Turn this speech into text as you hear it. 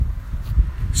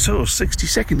So 60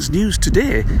 Seconds News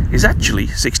today is actually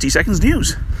 60 Seconds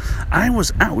News. I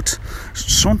was out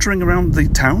sauntering around the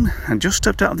town and just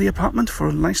stepped out of the apartment for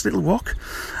a nice little walk,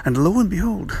 and lo and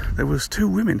behold, there was two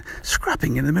women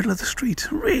scrapping in the middle of the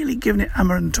street, really giving it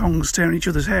hammer and tongs, tearing each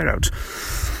other's hair out.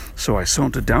 So I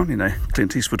sauntered down in a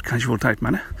Clint Eastwood casual type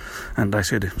manner, and I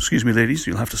said, "Excuse me ladies,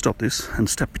 you'll have to stop this," and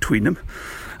stepped between them,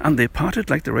 and they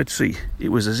parted like the Red Sea. It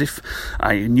was as if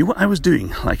I knew what I was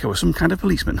doing, like I was some kind of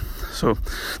policeman. So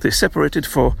they separated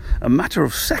for a matter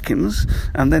of seconds,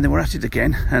 and then they were at it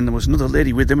again, and there was another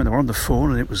lady with them, and they were on the phone,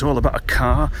 and it was all about a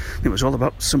car, and it was all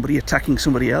about somebody attacking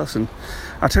somebody else, and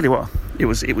I tell you what, it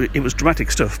was dramatic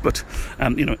stuff, but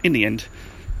in the end,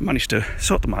 managed to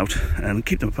sort them out and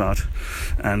keep them apart,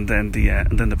 and then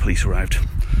the police arrived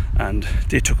and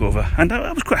they took over, and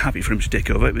I was quite happy for him to take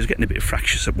over. It was getting a bit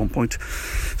fractious at one point.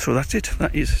 So that's it.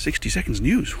 That is 60 Seconds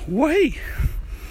News. Way.